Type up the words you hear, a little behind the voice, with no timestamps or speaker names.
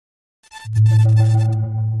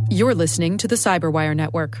You're listening to the Cyberwire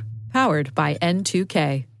Network, powered by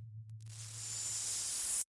N2K.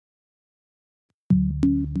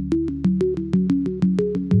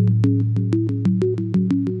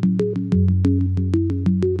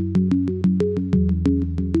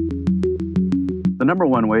 The number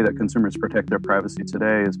one way that consumers protect their privacy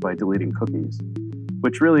today is by deleting cookies,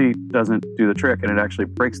 which really doesn't do the trick, and it actually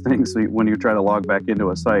breaks things when you try to log back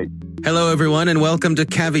into a site. Hello, everyone, and welcome to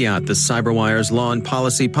Caveat, the CyberWire's Law and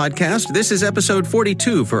Policy podcast. This is episode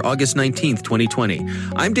 42 for August 19th, 2020.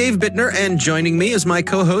 I'm Dave Bittner, and joining me is my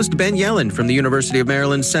co-host, Ben Yelin from the University of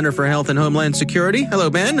Maryland Center for Health and Homeland Security. Hello,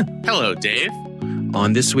 Ben. Hello, Dave.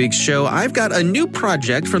 On this week's show, I've got a new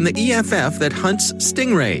project from the EFF that hunts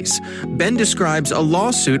stingrays. Ben describes a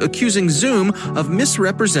lawsuit accusing Zoom of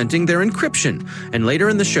misrepresenting their encryption. And later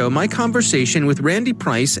in the show, my conversation with Randy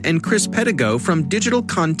Price and Chris Pedigo from Digital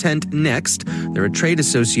Content Next. They're a trade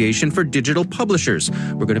association for digital publishers.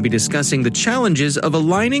 We're going to be discussing the challenges of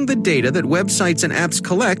aligning the data that websites and apps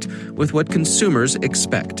collect with what consumers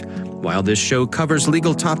expect. While this show covers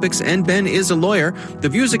legal topics and Ben is a lawyer, the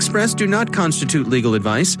views expressed do not constitute legal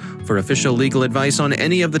advice. For official legal advice on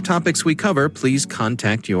any of the topics we cover, please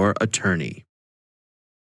contact your attorney.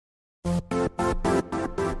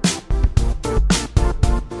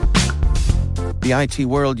 The IT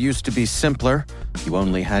world used to be simpler. You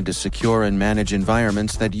only had to secure and manage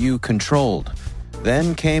environments that you controlled.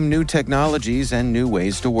 Then came new technologies and new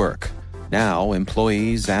ways to work. Now,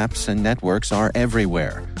 employees, apps, and networks are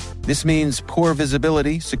everywhere. This means poor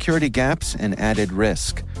visibility, security gaps, and added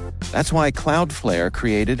risk. That's why Cloudflare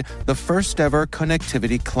created the first-ever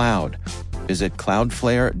connectivity cloud. Visit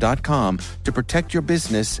cloudflare.com to protect your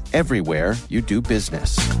business everywhere you do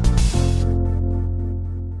business.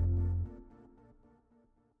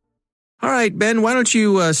 All right, Ben, why don't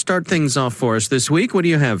you start things off for us this week? What do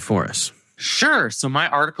you have for us? Sure. So my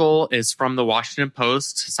article is from the Washington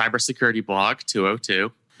Post cybersecurity blog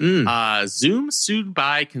 202. Zoom sued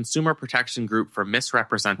by consumer protection group for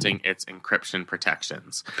misrepresenting its encryption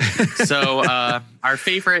protections. So our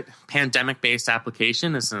favorite pandemic-based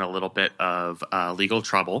application is in a little bit of legal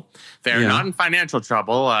trouble. They're not in financial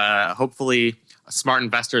trouble. Hopefully smart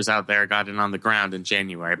investors out there got in on the ground in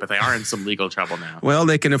January, but they are in some legal trouble now. Well,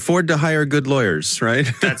 they can afford to hire good lawyers, right?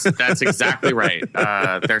 That's exactly right.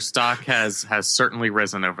 Their stock has certainly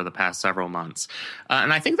risen over the past several months.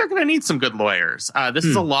 And I think they're going to need some good lawyers. This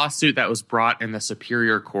is a lawsuit that was brought in the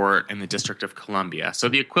Superior Court in the District of Columbia, so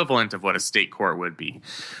the equivalent of what a state court would be.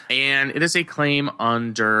 And it is a claim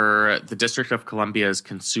under the District of Columbia's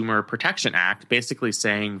Consumer Protection Act, basically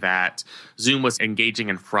saying that Zoom was engaging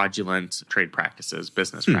in fraudulent trade practices.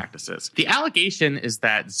 Business practices. The allegation is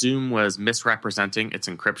that Zoom was misrepresenting its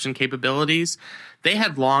encryption capabilities. They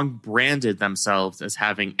had long branded themselves as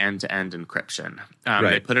having end-to-end encryption.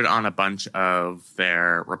 They put it on a bunch of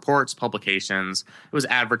their reports, publications. It was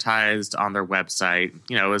advertised on their website.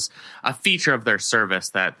 It was a feature of their service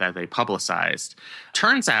that they publicized.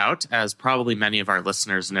 Turns out, as probably many of our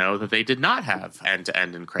listeners know, that they did not have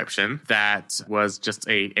end-to-end encryption. That was just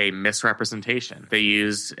a misrepresentation. They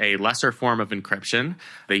used a lesser form of encryption.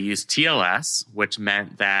 They used TLS, which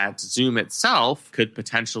meant that Zoom itself could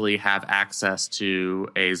potentially have access to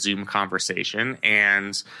a Zoom conversation.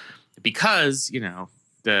 And because,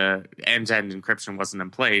 the end-to-end encryption wasn't in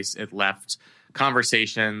place, it left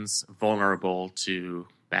conversations vulnerable to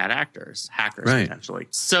bad actors, hackers potentially.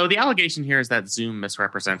 So the allegation here is that Zoom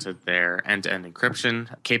misrepresented their end-to-end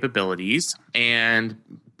encryption capabilities. And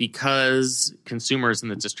because consumers in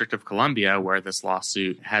the District of Columbia, where this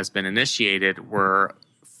lawsuit has been initiated, were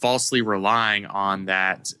falsely relying on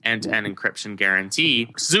that end-to-end encryption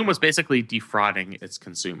guarantee, Zoom was basically defrauding its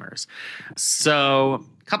consumers. So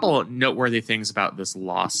a couple of noteworthy things about this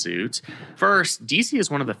lawsuit. First, DC is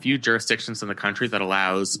one of the few jurisdictions in the country that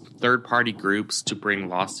allows third-party groups to bring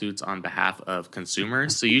lawsuits on behalf of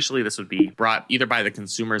consumers. So usually this would be brought either by the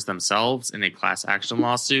consumers themselves in a class action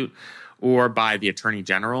lawsuit or by the attorney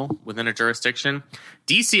general within a jurisdiction.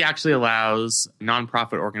 DC actually allows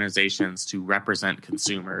nonprofit organizations to represent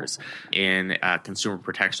consumers in consumer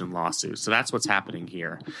protection lawsuits. So that's what's happening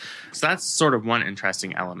here. So that's sort of one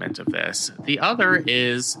interesting element of this. The other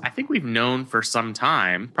is, I think we've known for some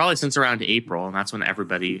time, probably since around April, and that's when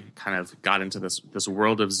everybody kind of got into this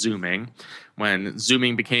world of Zooming, when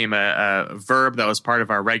Zooming became a verb that was part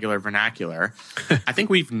of our regular vernacular. I think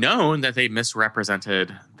we've known that they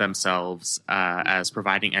misrepresented themselves as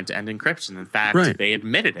providing end-to-end encryption. In fact, they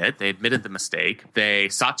admitted it. They admitted the mistake. They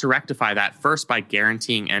sought to rectify that first by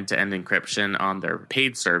guaranteeing end-to-end encryption on their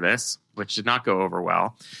paid service. which did not go over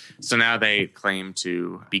well. So now they claim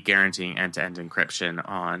to be guaranteeing end-to-end encryption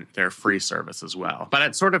on their free service as well. But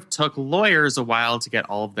it sort of took lawyers a while to get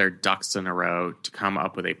all of their ducks in a row to come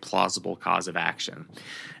up with a plausible cause of action.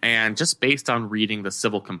 And just based on reading the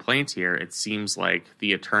civil complaint here, it seems like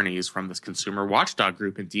the attorneys from this consumer watchdog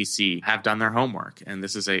group in D.C. have done their homework. And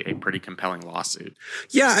this is a pretty compelling lawsuit.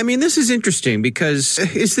 Yeah, I mean, this is interesting because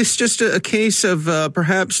is this just a case of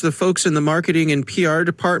perhaps the folks in the marketing and PR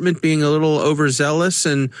department being a little overzealous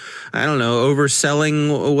and, I don't know,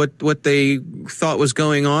 overselling what they thought was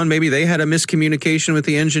going on? Maybe they had a miscommunication with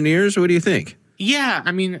the engineers? What do you think? Yeah,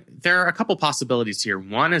 I mean, there are a couple possibilities here.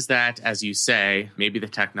 One is that, as you say, maybe the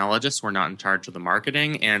technologists were not in charge of the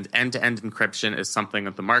marketing, and end-to-end encryption is something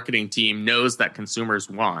that the marketing team knows that consumers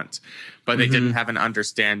want, but they didn't have an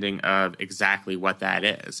understanding of exactly what that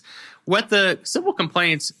is. What the civil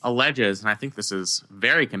complaint alleges, and I think this is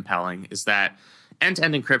very compelling, is that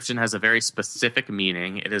end-to-end encryption has a very specific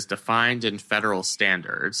meaning. It is defined in federal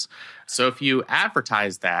standards. So if you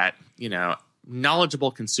advertise that,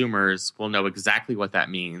 knowledgeable consumers will know exactly what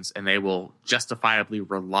that means, and they will justifiably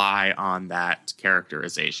rely on that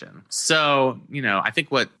characterization. So, I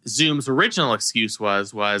think what Zoom's original excuse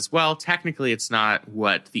was, well, technically it's not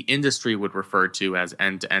what the industry would refer to as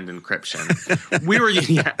end-to-end encryption. we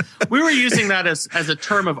were using that as a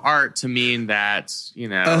term of art to mean that,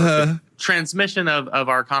 the transmission of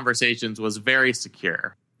our conversations was very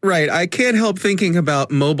secure. Right. I can't help thinking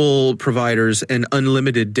about mobile providers and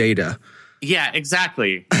unlimited data. Yeah,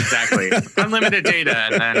 exactly. Unlimited data,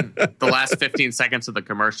 and then the last 15 seconds of the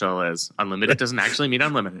commercial is unlimited doesn't actually mean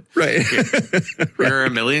unlimited. Right. There are a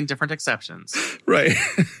million different exceptions. Right.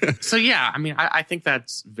 So yeah, I mean, I think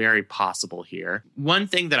that's very possible here. One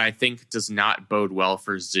thing that I think does not bode well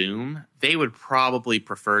for Zoom, they would probably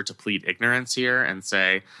prefer to plead ignorance here and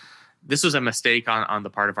say, this was a mistake on the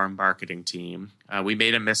part of our marketing team. We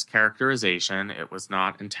made a mischaracterization. It was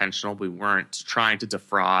not intentional. We weren't trying to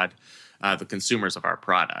defraud the consumers of our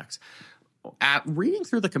product. At reading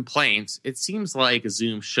through the complaints, it seems like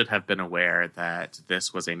Zoom should have been aware that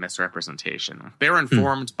this was a misrepresentation. They were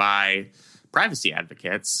informed by privacy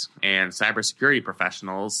advocates and cybersecurity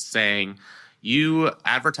professionals saying, you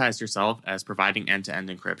advertise yourself as providing end-to-end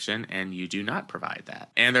encryption, and you do not provide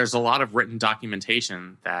that. And there's a lot of written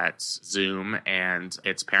documentation that Zoom and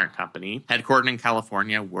its parent company, headquartered in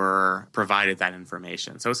California, were provided that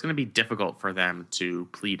information. So it's going to be difficult for them to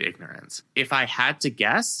plead ignorance. If I had to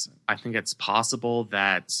guess, I think it's possible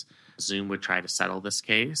that Zoom would try to settle this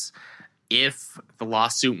case. If the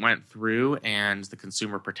lawsuit went through and the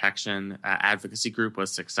consumer protection advocacy group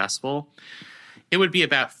was successful, it would be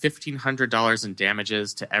about $1,500 in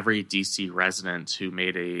damages to every DC resident who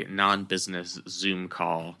made a non-business Zoom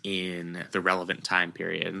call in the relevant time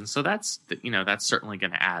period. And so that's certainly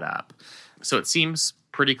going to add up. So it seems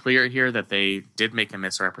pretty clear here that they did make a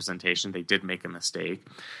misrepresentation. They did make a mistake.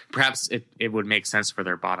 Perhaps it would make sense for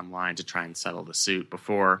their bottom line to try and settle the suit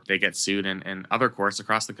before they get sued in other courts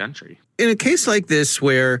across the country. In a case like this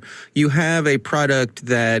where you have a product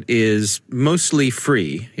that is mostly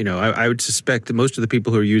free, I would suspect that most of the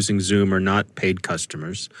people who are using Zoom are not paid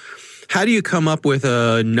customers. How do you come up with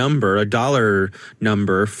a dollar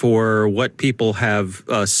number for what people have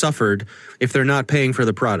suffered if they're not paying for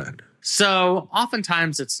the product? So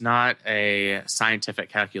oftentimes it's not a scientific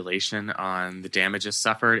calculation on the damages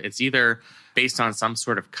suffered. It's either based on some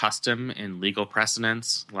sort of custom in legal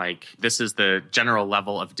precedents, like this is the general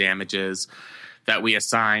level of damages that we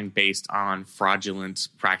assign based on fraudulent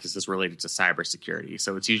practices related to cybersecurity.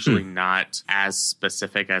 So it's usually not as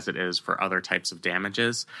specific as it is for other types of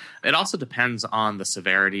damages. It also depends on the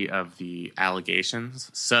severity of the allegations.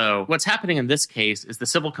 So what's happening in this case is the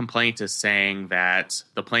civil complaint is saying that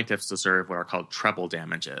the plaintiffs deserve what are called treble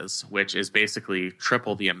damages, which is basically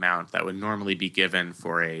triple the amount that would normally be given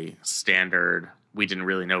for a standard, we didn't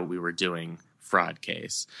really know what we were doing fraud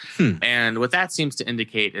case. And what that seems to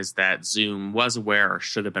indicate is that Zoom was aware or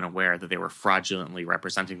should have been aware that they were fraudulently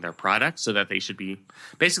representing their product, so that they should be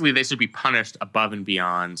punished above and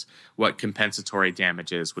beyond what compensatory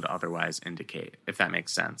damages would otherwise indicate, if that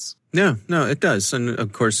makes sense. No, it does. And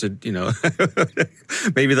of course, maybe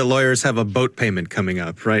the lawyers have a boat payment coming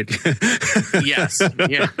up, right? Yes.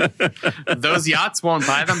 Yeah. Those yachts won't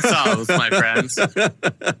buy themselves, my friends.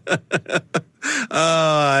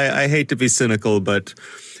 I hate to be cynical, but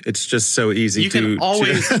it's just so easy you can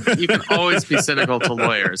always be cynical to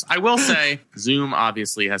lawyers. I will say Zoom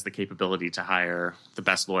obviously has the capability to hire the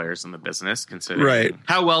best lawyers in the business, considering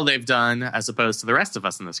how well they've done as opposed to the rest of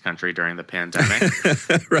us in this country during the pandemic.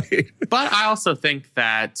 Right. But I also think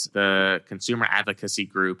that the consumer advocacy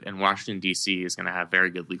group in Washington, D.C. is going to have very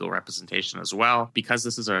good legal representation as well. Because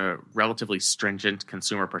this is a relatively stringent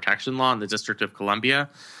consumer protection law in the District of Columbia,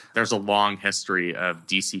 there's a long history of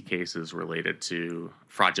D.C. cases related to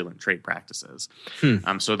fraudulent trade practices.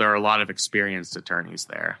 So there are a lot of experienced attorneys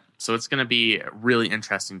there. So it's going to be really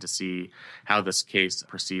interesting to see how this case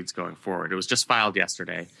proceeds going forward. It was just filed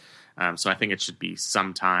yesterday. So I think it should be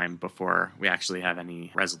some time before we actually have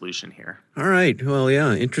any resolution here. All right. Well,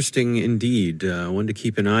 yeah, interesting indeed. One to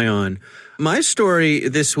keep an eye on. My story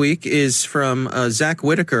this week is from Zach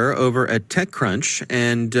Whitaker over at TechCrunch,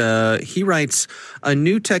 and he writes, a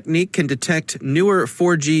new technique can detect newer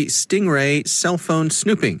 4G Stingray cell phone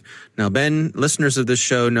snooping. Now, Ben, listeners of this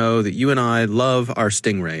show know that you and I love our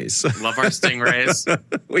Stingrays. Love our Stingrays.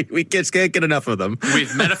 we just can't get enough of them.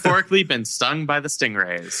 We've metaphorically been stung by the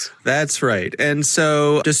Stingrays. That's right. And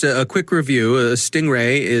so just a quick review. A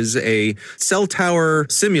Stingray is a cell tower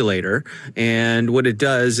simulator. And what it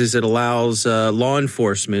does is it allows law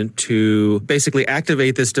enforcement to basically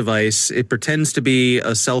activate this device. It pretends to be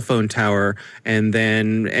a cell phone tower. And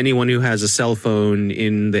then anyone who has a cell phone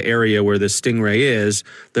in the area where the Stingray is,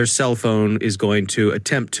 their cell phone is going to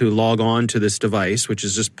attempt to log on to this device, which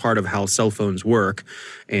is just part of how cell phones work.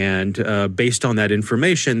 And based on that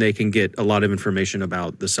information, they can get a lot of information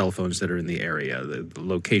about the cell phones that are in the area, the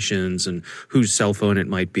locations and whose cell phone it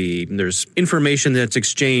might be. And there's information that's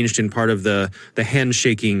exchanged in part of the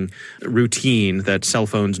handshaking routine that cell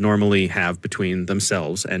phones normally have between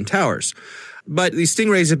themselves and towers. But these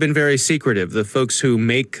Stingrays have been very secretive. The folks who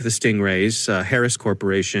make the Stingrays, Harris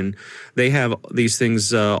Corporation, they have these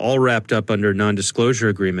things all wrapped up under non-disclosure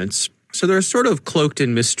agreements. So they're sort of cloaked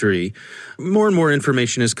in mystery. More and more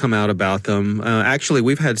information has come out about them. Actually,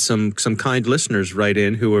 we've had some kind listeners write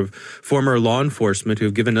in who are former law enforcement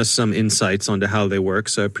who've given us some insights onto how they work.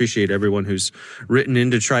 So I appreciate everyone who's written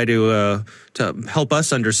in to try to help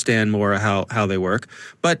us understand more how they work.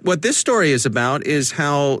 But what this story is about is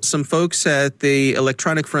how some folks at the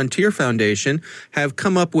Electronic Frontier Foundation have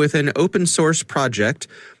come up with an open source project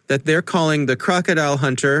that they're calling the Crocodile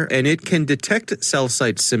Hunter, and it can detect cell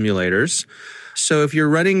site simulators. So if you're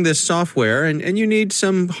running this software and you need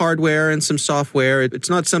some hardware and some software, it's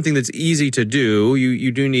not something that's easy to do.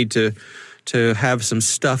 You do need to have some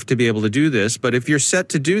stuff to be able to do this. But if you're set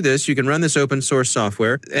to do this, you can run this open source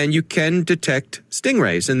software and you can detect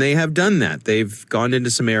Stingrays. And they have done that. They've gone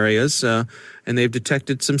into some areas and they've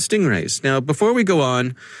detected some Stingrays. Now, before we go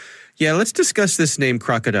on, let's discuss this name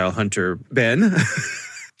Crocodile Hunter, Ben.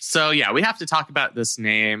 So, we have to talk about this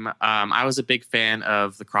name. I was a big fan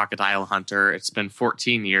of the Crocodile Hunter. It's been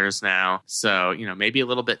 14 years now. So, maybe a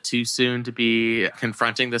little bit too soon to be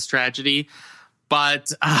confronting this tragedy.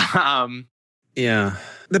 But,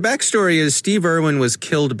 The backstory is Steve Irwin was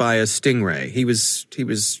killed by a stingray. He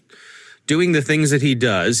was doing the things that he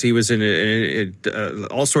does. He was in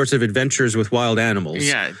all sorts of adventures with wild animals.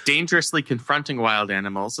 Yeah, dangerously confronting wild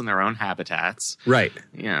animals in their own habitats. Right.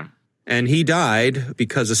 Yeah. And he died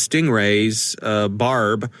because a stingray's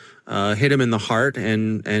barb hit him in the heart,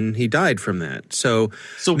 and he died from that. So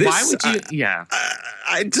why would you?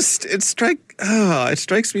 It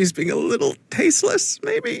strikes me as being a little tasteless,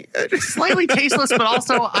 maybe slightly tasteless, but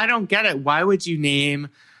also I don't get it. Why would you name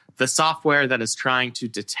the software that is trying to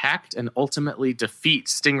detect and ultimately defeat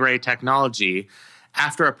stingray technology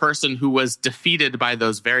after a person who was defeated by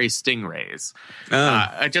those very stingrays?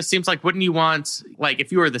 It just seems like, wouldn't you want, like,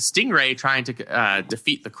 if you were the stingray trying to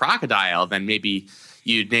defeat the crocodile, then maybe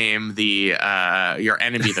you'd name your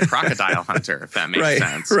enemy the Crocodile Hunter, if that makes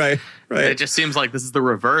sense. Right. It just seems like this is the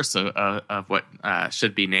reverse of what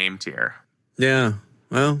should be named here. Yeah,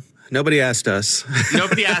 well, nobody asked us.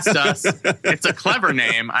 Nobody asked us. It's a clever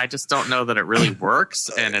name. I just don't know that it really works.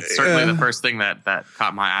 And it's certainly the first thing that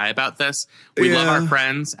caught my eye about this. We love our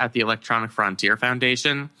friends at the Electronic Frontier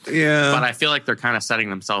Foundation. Yeah. But I feel like they're kind of setting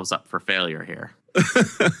themselves up for failure here.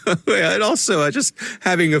 And also just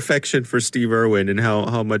having affection for Steve Irwin and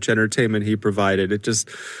how much entertainment he provided. It just,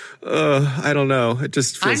 I don't know. It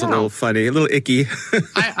just feels a little funny, a little icky.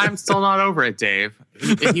 I'm still not over it, Dave.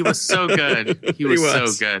 He was so good. He was so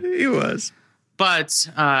good. He was. But,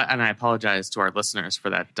 and I apologize to our listeners for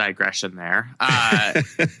that digression there.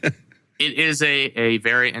 It is a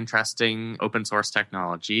very interesting open source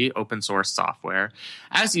technology, open source software.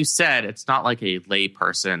 As you said, it's not like a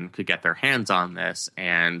layperson could get their hands on this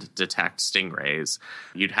and detect stingrays.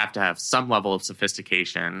 You'd have to have some level of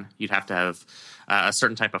sophistication. You'd have to have a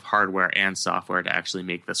certain type of hardware and software to actually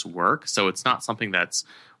make this work. So it's not something that's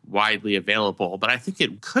widely available, but I think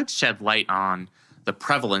it could shed light on the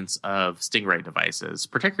prevalence of stingray devices,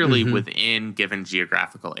 particularly within given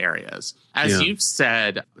geographical areas. As you've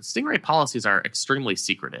said, stingray policies are extremely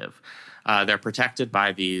secretive. They're protected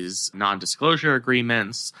by these non-disclosure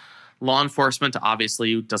agreements. Law enforcement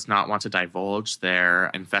obviously does not want to divulge their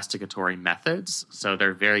investigatory methods, so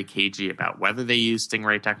they're very cagey about whether they use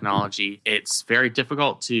stingray technology. It's very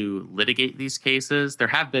difficult to litigate these cases. There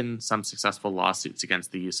have been some successful lawsuits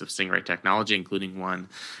against the use of stingray technology, including one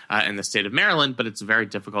in the state of Maryland, but it's very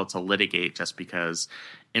difficult to litigate just because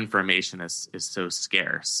information is so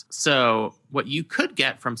scarce. So what you could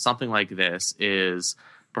get from something like this is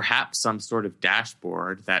perhaps some sort of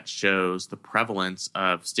dashboard that shows the prevalence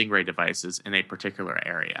of stingray devices in a particular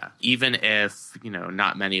area. Even if,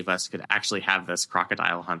 not many of us could actually have this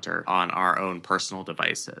crocodile hunter on our own personal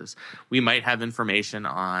devices, we might have information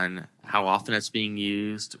on how often it's being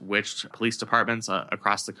used, which police departments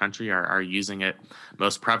across the country are using it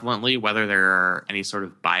most prevalently, whether there are any sort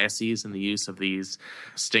of biases in the use of these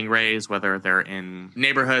stingrays, whether they're in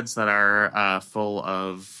neighborhoods that are full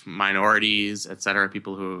of minorities, et cetera,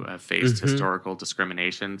 people who have faced historical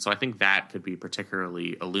discrimination. So I think that could be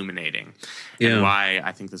particularly illuminating, and why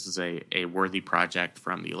I think this is a worthy project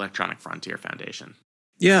from the Electronic Frontier Foundation.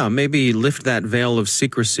 Yeah, maybe lift that veil of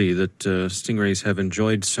secrecy that stingrays have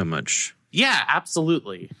enjoyed so much. Yeah,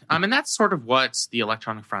 absolutely. And that's sort of what the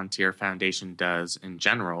Electronic Frontier Foundation does in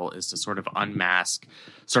general, is to sort of unmask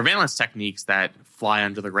surveillance techniques that fly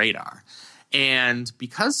under the radar. And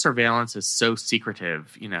because surveillance is so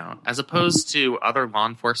secretive, as opposed to other law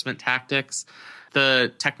enforcement tactics,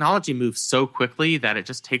 the technology moves so quickly that it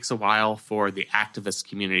just takes a while for the activist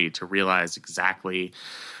community to realize exactly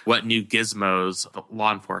what new gizmos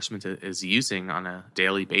law enforcement is using on a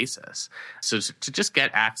daily basis. So to just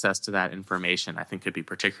get access to that information, I think could be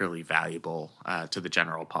particularly valuable to the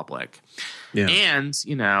general public. Yeah. And,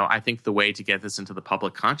 I think the way to get this into the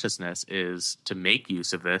public consciousness is to make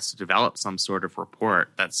use of this, to develop some sort of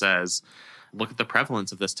report that says, look at the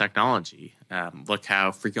prevalence of this technology. Look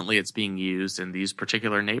how frequently it's being used in these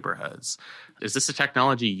particular neighborhoods. Is this a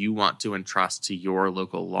technology you want to entrust to your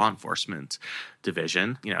local law enforcement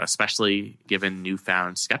division, especially given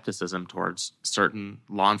newfound skepticism towards certain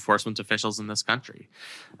law enforcement officials in this country?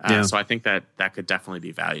 So I think that could definitely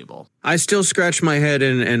be valuable. I still scratch my head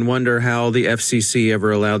and wonder how the FCC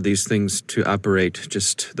ever allowed these things to operate.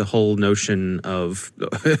 Just the whole notion of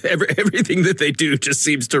everything that they do just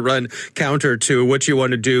seems to run counter to what you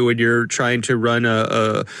want to do when you're trying to run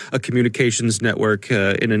a communications network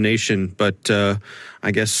in a nation. But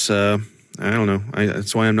I guess I don't know.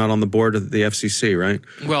 That's why I'm not on the board of the FCC, right?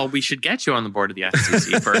 Well, we should get you on the board of the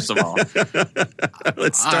FCC, first of all.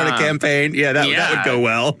 Let's start a campaign. Yeah, that would go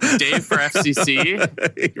well. Dave for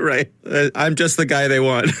FCC. Right. I'm just the guy they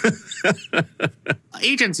want.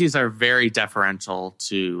 Agencies are very deferential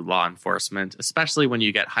to law enforcement, especially when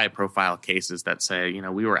you get high-profile cases that say,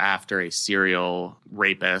 we were after a serial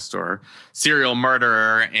rapist or serial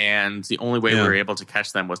murderer, and the only way we were able to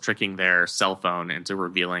catch them was tricking their cell phone into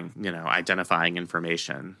revealing, identifying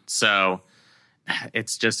information. So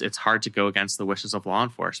it's hard to go against the wishes of law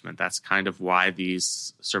enforcement. That's kind of why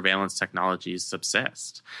these surveillance technologies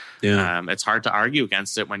subsist. Yeah. It's hard to argue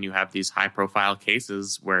against it when you have these high-profile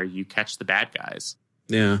cases where you catch the bad guys.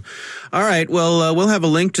 Yeah. All right. Well, we'll have a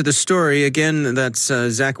link to the story. Again, that's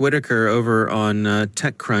Zach Whitaker over on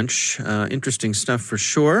TechCrunch. Interesting stuff for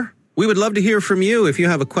sure. We would love to hear from you. If you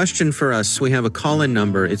have a question for us, we have a call-in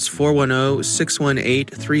number. It's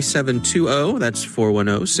 410-618-3720. That's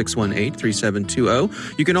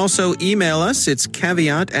 410-618-3720. You can also email us. It's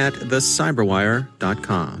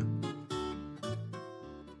caveat@thecyberwire.com.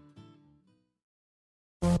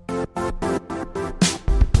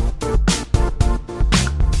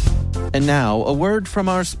 And now, a word from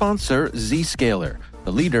our sponsor, Zscaler,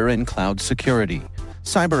 the leader in cloud security.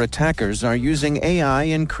 Cyber attackers are using AI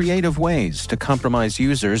in creative ways to compromise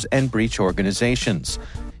users and breach organizations.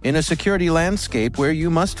 In a security landscape where you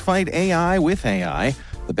must fight AI with AI,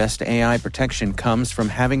 the best AI protection comes from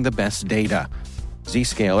having the best data.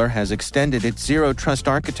 Zscaler has extended its zero-trust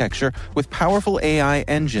architecture with powerful AI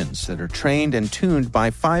engines that are trained and tuned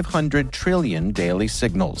by 500 trillion daily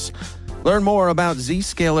signals. Learn more about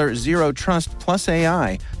Zscaler Zero Trust Plus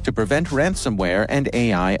AI to prevent ransomware and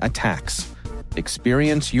AI attacks.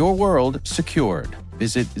 Experience your world secured.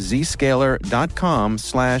 Visit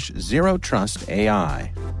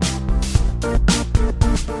zscaler.com/zerotrustai.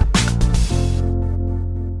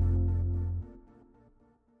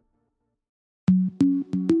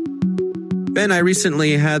 Ben, I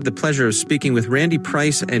recently had the pleasure of speaking with Randy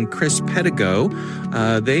Price and Chris Pedigo.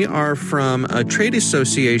 They are from a trade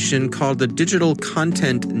association called the Digital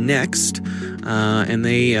Content Next, and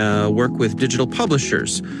they work with digital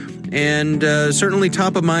publishers. And certainly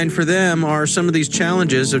top of mind for them are some of these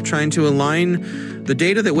challenges of trying to align the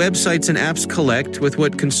data that websites and apps collect with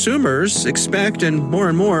what consumers expect and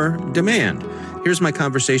more demand. Here's my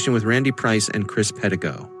conversation with Randy Price and Chris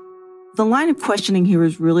Pedigo. The line of questioning here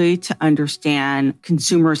is really to understand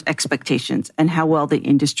consumers' expectations and how well the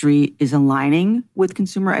industry is aligning with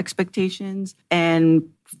consumer expectations. And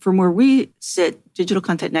from where we sit, Digital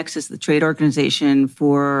Content Next is the trade organization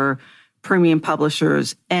for premium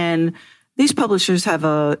publishers. And these publishers have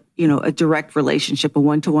a direct relationship, a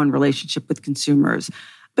one-to-one relationship with consumers.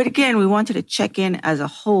 But again, we wanted to check in as a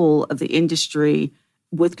whole of the industry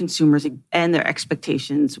with consumers and their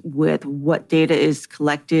expectations with what data is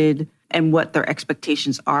collected and what their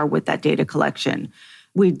expectations are with that data collection.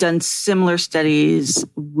 We've done similar studies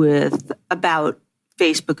about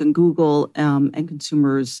Facebook and Google and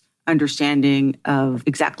consumers' understanding of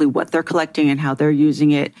exactly what they're collecting and how they're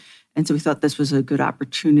using it. And so we thought this was a good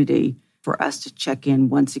opportunity for us to check in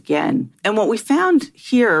once again. And what we found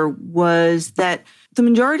here was that the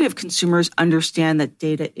majority of consumers understand that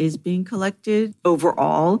data is being collected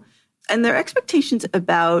overall, and their expectations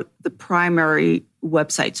about the primary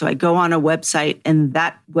website. So I go on a website and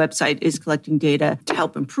that website is collecting data to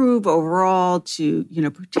help improve overall, to,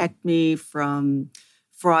 protect me from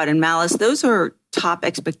fraud and malice. Those are top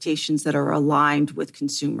expectations that are aligned with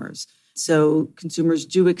consumers. So consumers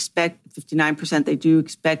do expect, 59%, they do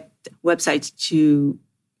expect websites to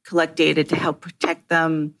collect data to help protect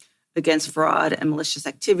them against fraud and malicious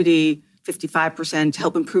activity, 55% to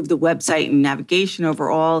help improve the website and navigation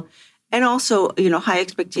overall. And also, high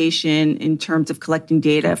expectation in terms of collecting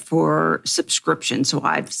data for subscription. So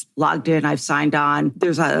I've logged in, I've signed on.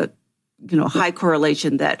 There's a, high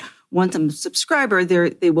correlation that once I'm a subscriber,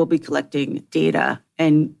 they will be collecting data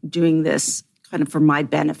and doing this kind of for my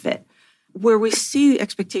benefit. Where we see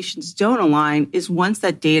expectations don't align is once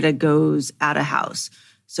that data goes out of house.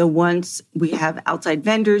 So once we have outside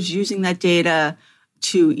vendors using that data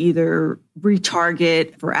to either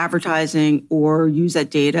retarget for advertising or use that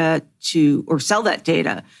data or sell that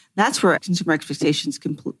data, that's where consumer expectations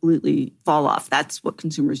completely fall off. That's what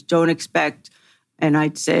consumers don't expect, and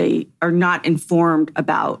I'd say are not informed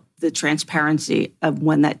about the transparency of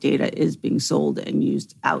when that data is being sold and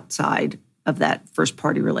used outside of that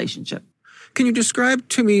first-party relationship. Can you describe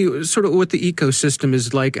to me sort of what the ecosystem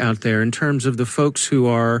is like out there in terms of the folks who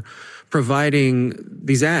are providing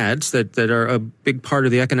these ads that are a big part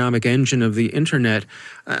of the economic engine of the internet?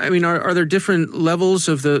 I mean, are there different levels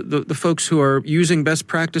of the folks who are using best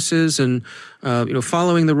practices and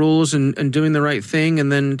following the rules and doing the right thing,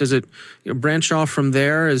 and then does it branch off from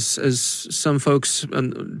there as some folks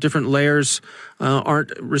on different layers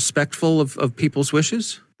aren't respectful of people's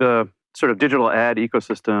wishes? The sort of digital ad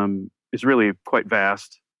ecosystem is really quite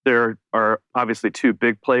vast. There are obviously two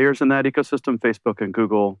big players in that ecosystem, Facebook and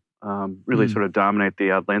Google. Really sort of dominate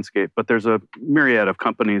the ad landscape. But there's a myriad of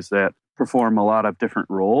companies that perform a lot of different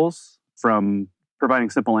roles, from providing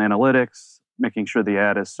simple analytics, making sure the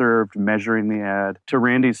ad is served, measuring the ad. To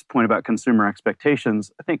Randy's point about consumer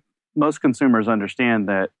expectations, I think most consumers understand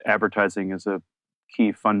that advertising is a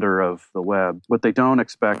key funder of the web. What they don't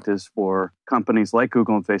expect is for companies like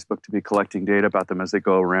Google and Facebook to be collecting data about them as they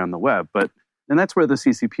go around the web. And that's where the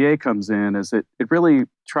CCPA comes in, is it really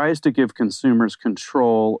tries to give consumers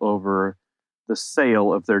control over the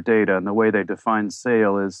sale of their data. And the way they define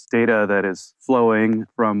sale is data that is flowing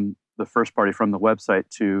from the first party, from the website,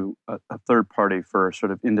 to a third party for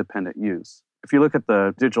sort of independent use. If you look at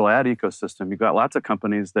the digital ad ecosystem, you've got lots of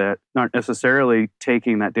companies that aren't necessarily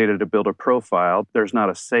taking that data to build a profile. There's not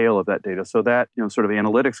a sale of that data. So that, sort of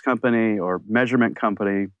analytics company or measurement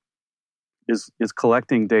company is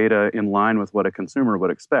collecting data in line with what a consumer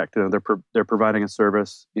would expect. They're providing a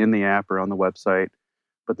service in the app or on the website,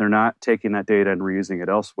 but they're not taking that data and reusing it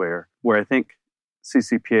elsewhere. Where I think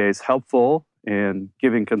CCPA is helpful in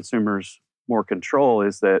giving consumers more control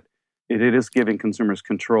is that it is giving consumers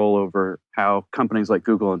control over how companies like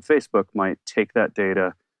Google and Facebook might take that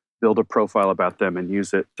data, build a profile about them, and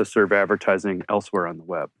use it to serve advertising elsewhere on the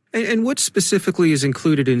web. And what specifically is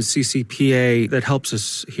included in CCPA that helps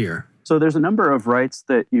us here? So there's a number of rights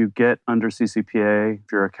that you get under CCPA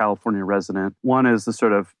if you're a California resident. One is the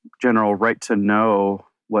sort of general right to know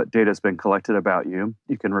what data has been collected about you.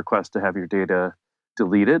 You can request to have your data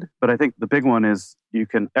deleted. But I think the big one is you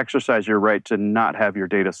can exercise your right to not have your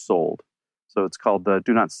data sold. So it's called the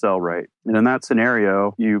do not sell right. And in that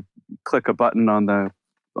scenario, you click a button on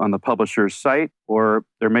the publisher's site, or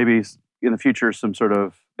there may be in the future some sort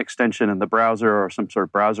of extension in the browser or some sort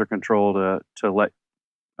of browser control to let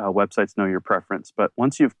websites know your preference. But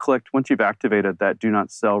once you've activated that do not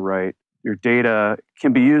sell right, your data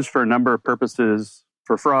can be used for a number of purposes,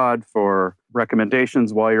 for fraud, for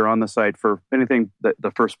recommendations while you're on the site, for anything that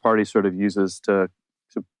the first party sort of uses to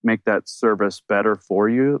make that service better for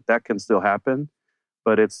you. That can still happen,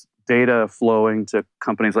 but it's data flowing to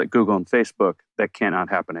companies like Google and Facebook that cannot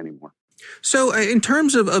happen anymore. So in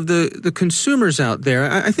terms of the consumers out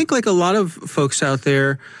there, I think like a lot of folks out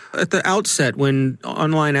there at the outset when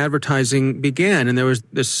online advertising began and there was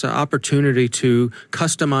this opportunity to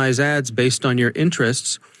customize ads based on your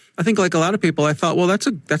interests, I think like a lot of people, I thought, well, that's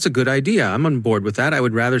a good idea. I'm on board with that. I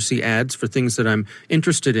would rather see ads for things that I'm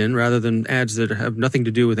interested in rather than ads that have nothing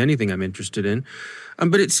to do with anything I'm interested in.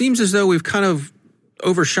 But it seems as though we've kind of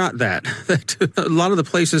overshot that a lot of the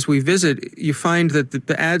places we visit, you find that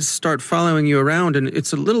the ads start following you around and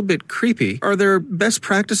it's a little bit creepy. Are there best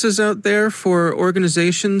practices out there for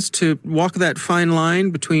organizations to walk that fine line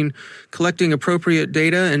between collecting appropriate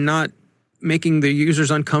data and not making the users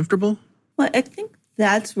uncomfortable? Well, I think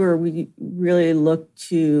that's where we really look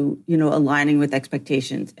to, aligning with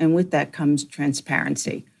expectations. And with that comes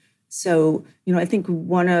transparency. So, I think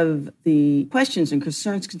one of the questions and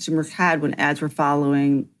concerns consumers had when ads were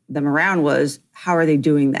following them around was, how are they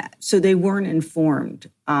doing that? So they weren't informed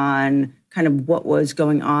on kind of what was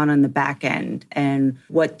going on the back end and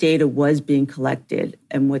what data was being collected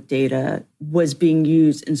and what data was being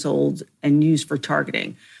used and sold and used for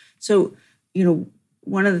targeting. So,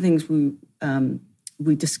 one of the things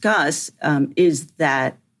we discuss is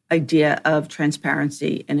that idea of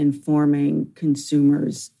transparency and informing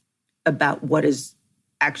consumers about what is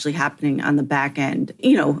actually happening on the back end,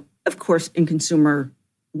 of course, in consumer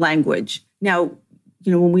language. Now,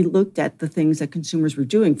 when we looked at the things that consumers were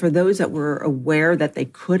doing, for those that were aware that they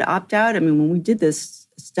could opt out, when we did this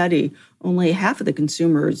study, only half of the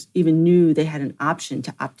consumers even knew they had an option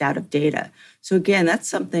to opt out of data. So again, that's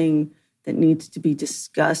something that needs to be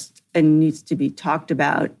discussed and needs to be talked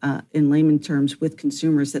about in layman terms with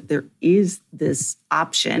consumers, that there is this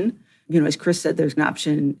option. As Chris said, there's an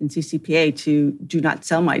option in CCPA to do not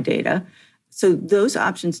sell my data. So those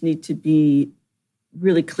options need to be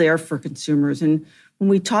really clear for consumers. And when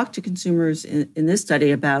we talk to consumers in this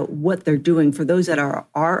study about what they're doing, for those that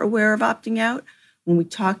are aware of opting out, when we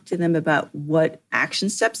talk to them about what action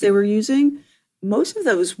steps they were using, most of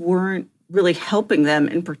those weren't really helping them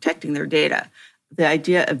in protecting their data. The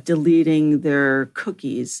idea of deleting their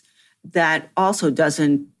cookies, that also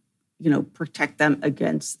doesn't, protect them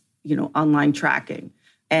against online tracking.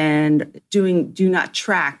 And doing do not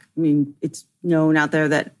track, it's known out there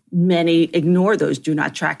that many ignore those do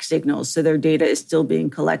not track signals, so their data is still being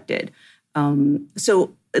collected.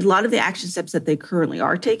 So a lot of the action steps that they currently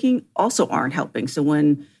are taking also aren't helping. So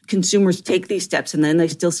when consumers take these steps and then they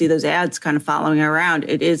still see those ads kind of following around,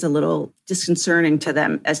 it is a little disconcerting to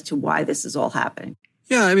them as to why this is all happening.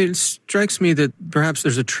 Yeah, it strikes me that perhaps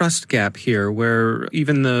there's a trust gap here where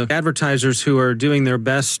even the advertisers who are doing their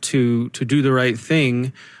best to do the right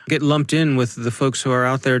thing get lumped in with the folks who are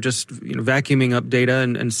out there just vacuuming up data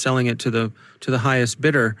and selling it to the highest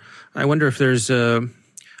bidder. I wonder if there's a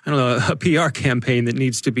PR campaign that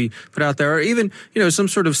needs to be put out there, or even some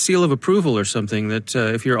sort of seal of approval or something that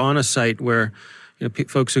if you're on a site where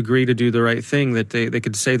folks agree to do the right thing, that they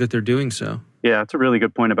could say that they're doing so. Yeah, it's a really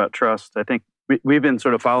good point about trust. I think we've been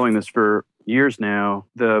sort of following this for years now.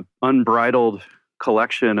 The unbridled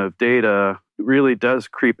collection of data really does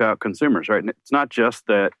creep out consumers, right? And it's not just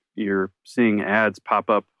that you're seeing ads pop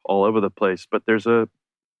up all over the place, but there's a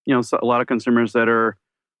lot of consumers that are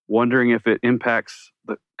wondering if it impacts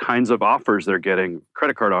the kinds of offers they're getting,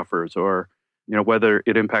 credit card offers, or whether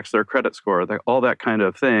it impacts their credit score, all that kind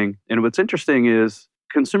of thing. And what's interesting is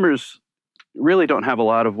consumers really don't have a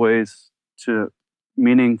lot of ways to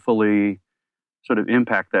meaningfully sort of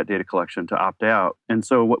impact that data collection to opt out. And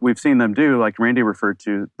so what we've seen them do, like Randy referred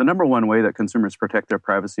to, the number one way that consumers protect their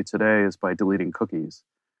privacy today is by deleting cookies,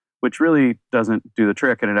 which really doesn't do the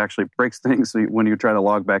trick. And it actually breaks things when you try to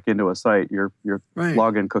log back into a site, your right.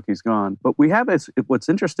 login cookie's gone. But what's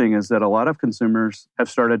interesting is that a lot of consumers have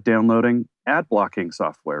started downloading ad blocking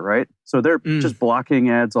software, right? So they're just blocking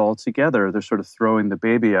ads altogether. They're sort of throwing the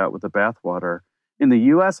baby out with the bathwater. In the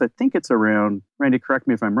US, I think it's around, Randy, correct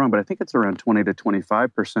me if I'm wrong, but I think it's around 20 to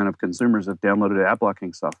 25% of consumers have downloaded ad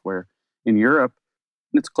blocking software. In Europe,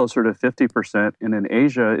 it's closer to 50%. And in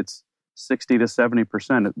Asia, it's 60 to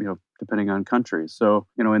 70%, depending on countries. So,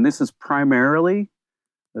 and this is primarily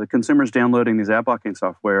the consumers downloading these ad blocking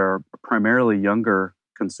software are primarily younger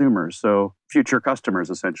consumers. So future customers,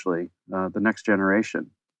 essentially, the next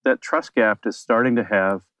generation. That trust gap is starting to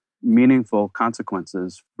have meaningful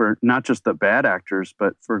consequences for not just the bad actors,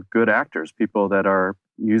 but for good actors, people that are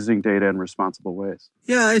using data in responsible ways.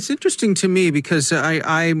 Yeah, it's interesting to me because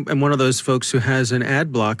I am one of those folks who has an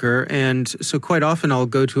ad blocker. And so quite often I'll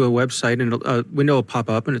go to a website and a window will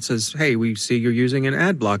pop up and it says, hey, we see you're using an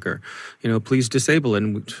ad blocker. Please disable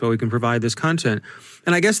it so we can provide this content.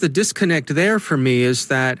 And I guess the disconnect there for me is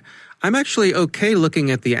that I'm actually okay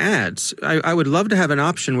looking at the ads. I would love to have an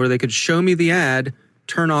option where they could show me the ad,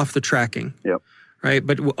 turn off the tracking. Yep. Right,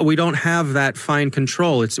 but we don't have that fine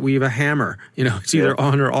control. We have a hammer. It's either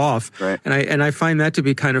on or off. Right. And I find that to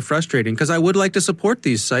be kind of frustrating because I would like to support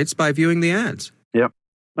these sites by viewing the ads. Yep.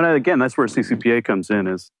 But again, that's where CCPA comes in.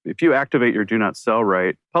 Is if you activate your do not sell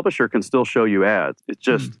right, publisher can still show you ads. It's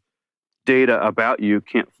just data about you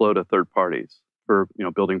can't flow to third parties for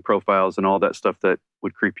building profiles and all that stuff that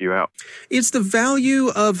would creep you out. Is the value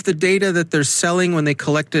of the data that they're selling when they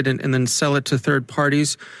collect it and then sell it to third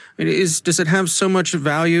parties, does it have so much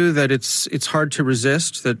value that it's hard to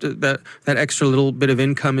resist, that extra little bit of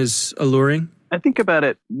income is alluring? I think about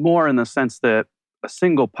it more in the sense that a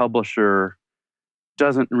single publisher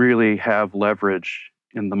doesn't really have leverage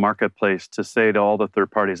in the marketplace to say to all the third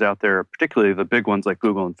parties out there, particularly the big ones like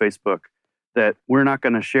Google and Facebook, that we're not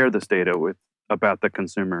going to share this data about the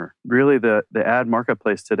consumer. Really, the ad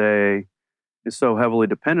marketplace today is so heavily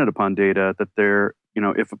dependent upon data that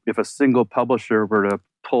if a single publisher were to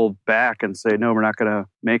pull back and say, no, we're not going to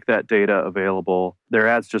make that data available, their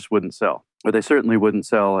ads just wouldn't sell. Or they certainly wouldn't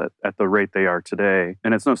sell at the rate they are today.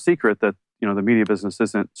 And it's no secret that the media business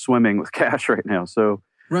isn't swimming with cash right now. So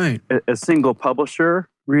right. A single publisher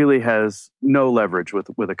really has no leverage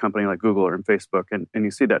with a company like Google or Facebook. And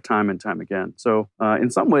you see that time and time again. So in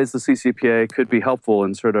some ways, the CCPA could be helpful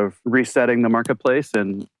in sort of resetting the marketplace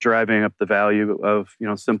and driving up the value of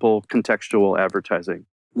simple contextual advertising.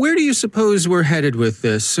 Where do you suppose we're headed with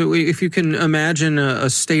this? So if you can imagine a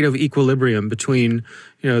state of equilibrium between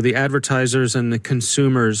the advertisers and the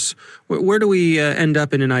consumers, where do we end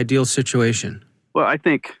up in an ideal situation? Well, I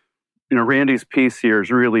think Randy's piece here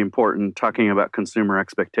is really important, talking about consumer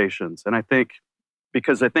expectations. And I think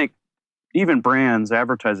even brands,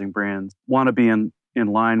 advertising brands, want to be in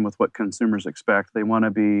line with what consumers expect. They want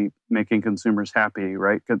to be making consumers happy,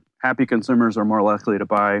 right? Happy consumers are more likely to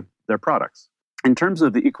buy their products. In terms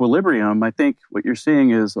of the equilibrium, I think what you're seeing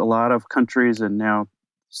is a lot of countries and now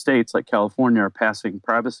states like California are passing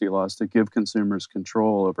privacy laws to give consumers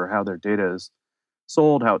control over how their data is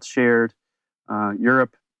sold, how it's shared.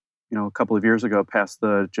 Europe, a couple of years ago, passed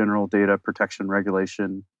the General Data Protection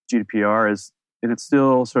Regulation. GDPR and it's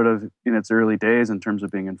still sort of in its early days in terms of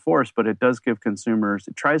being enforced, but it does give consumers,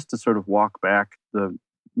 it tries to sort of walk back the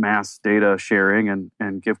mass data sharing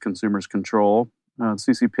and give consumers control.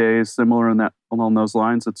 CCPA is similar along those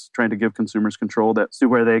lines. It's trying to give consumers control to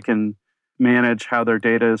where they can manage how their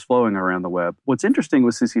data is flowing around the web. What's interesting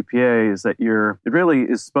with CCPA is that it really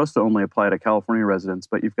is supposed to only apply to California residents,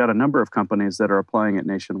 but you've got a number of companies that are applying it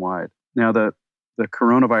nationwide. Now, the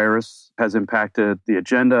coronavirus has impacted the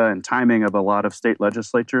agenda and timing of a lot of state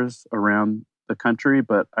legislatures around the country,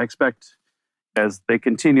 but I expect as they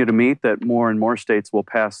continue to meet that more and more states will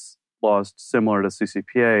pass laws similar to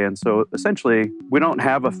CCPA. And so essentially, we don't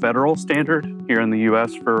have a federal standard here in the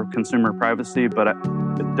U.S. for consumer privacy, but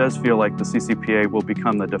it does feel like the CCPA will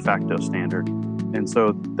become the de facto standard. And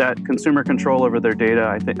so that consumer control over their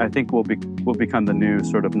data, I think will become the new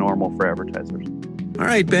sort of normal for advertisers. All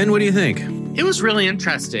right, Ben, what do you think? It was really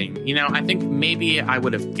interesting. I think maybe I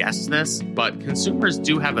would have guessed this, but consumers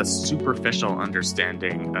do have a superficial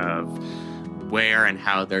understanding of where and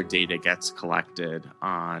how their data gets collected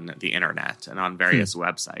on the internet and on various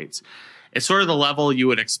websites. It's sort of the level you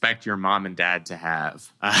would expect your mom and dad to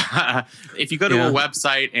have. If you go to a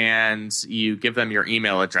website and you give them your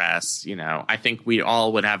email address, I think we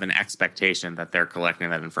all would have an expectation that they're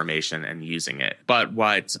collecting that information and using it. But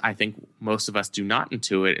what I think most of us do not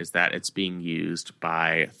intuit is that it's being used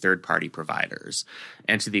by third-party providers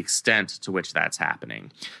and to the extent to which that's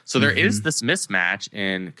happening. So there is this mismatch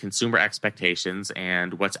in consumer expectations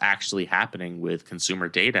and what's actually happening with consumer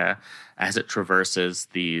data as it traverses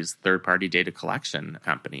these third-party data collection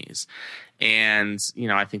companies. And,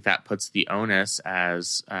 I think that puts the onus,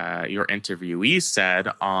 as your interviewee said,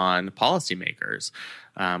 on policymakers.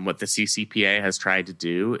 What the CCPA has tried to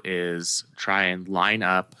do is try and line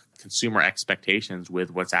up consumer expectations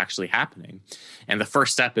with what's actually happening. And the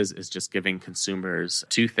first step is just giving consumers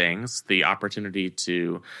two things: the opportunity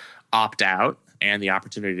to opt out and the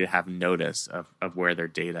opportunity to have notice of where their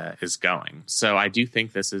data is going. So I do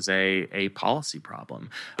think this is a policy problem.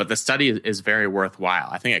 But the study is very worthwhile.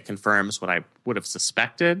 I think it confirms what I would have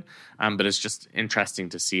suspected, but it's just interesting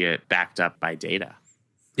to see it backed up by data.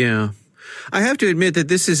 Yeah. I have to admit that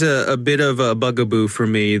this is a bit of a bugaboo for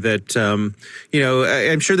me that,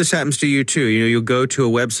 I'm sure this happens to you too. You'll go to a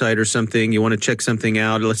website or something, you want to check something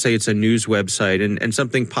out. Let's say it's a news website and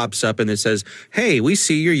something pops up and it says, hey, we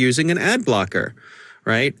see you're using an ad blocker,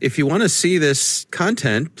 right? If you want to see this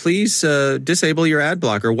content, please disable your ad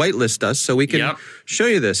blocker, whitelist us so we can show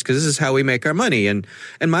you this because this is how we make our money. And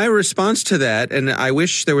my response to that, and I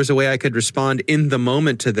wish there was a way I could respond in the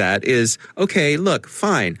moment to that, is, okay, look,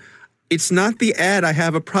 fine. It's not the ad I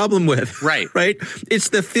have a problem with. Right. Right? It's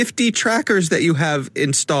the 50 trackers that you have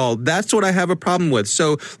installed. That's what I have a problem with.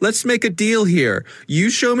 So let's make a deal here. You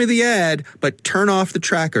show me the ad, but turn off the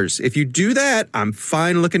trackers. If you do that, I'm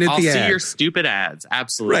fine looking at the ad. I'll see your stupid ads.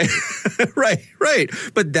 Absolutely. Right.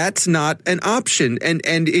 But that's not an option. And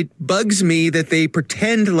it bugs me that they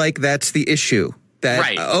pretend like that's the issue.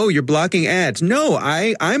 That, oh, you're blocking ads. No,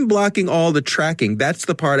 I'm blocking all the tracking. That's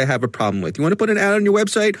the part I have a problem with. You want to put an ad on your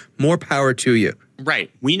website? More power to you.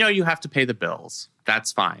 Right. We know you have to pay the bills.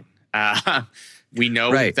 That's fine. We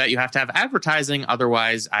know that you have to have advertising.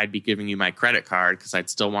 Otherwise, I'd be giving you my credit card because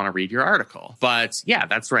I'd still want to read your article. But yeah,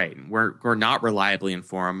 that's right. We're not reliably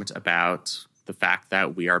informed about the fact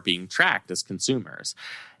that we are being tracked as consumers.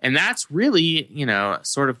 And that's really,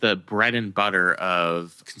 sort of the bread and butter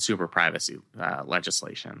of consumer privacy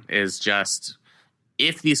legislation, is just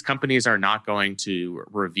if these companies are not going to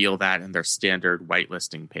reveal that in their standard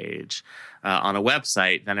whitelisting page on a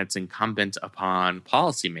website, then it's incumbent upon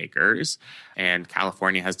policymakers, and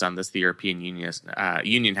California has done this, the European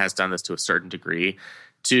Union has done this to a certain degree,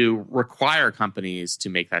 to require companies to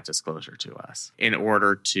make that disclosure to us in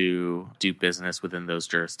order to do business within those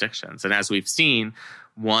jurisdictions. And as we've seen,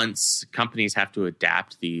 once companies have to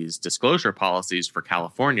adapt these disclosure policies for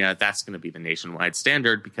California, that's going to be the nationwide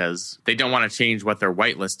standard because they don't want to change what their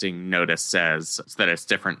whitelisting notice says so that it's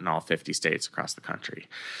different in all 50 states across the country.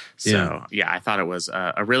 So, I thought it was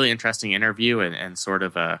a really interesting interview and sort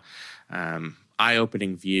of a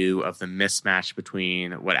eye-opening view of the mismatch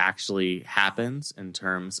between what actually happens in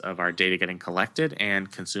terms of our data getting collected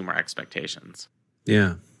and consumer expectations.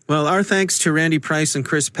 Yeah. Well, our thanks to Randy Price and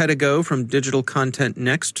Chris Pedigo from Digital Content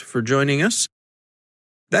Next for joining us.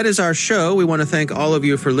 That is our show. We want to thank all of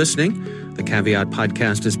you for listening. The Caveat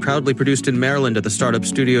podcast is proudly produced in Maryland at the startup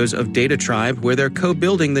studios of Data Tribe, where they're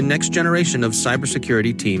co-building the next generation of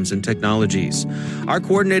cybersecurity teams and technologies. Our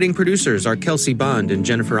coordinating producers are Kelsey Bond and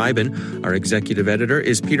Jennifer Iben. Our executive editor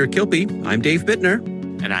is Peter Kilpie. I'm Dave Bittner.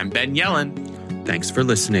 And I'm Ben Yellen. Thanks for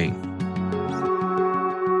listening.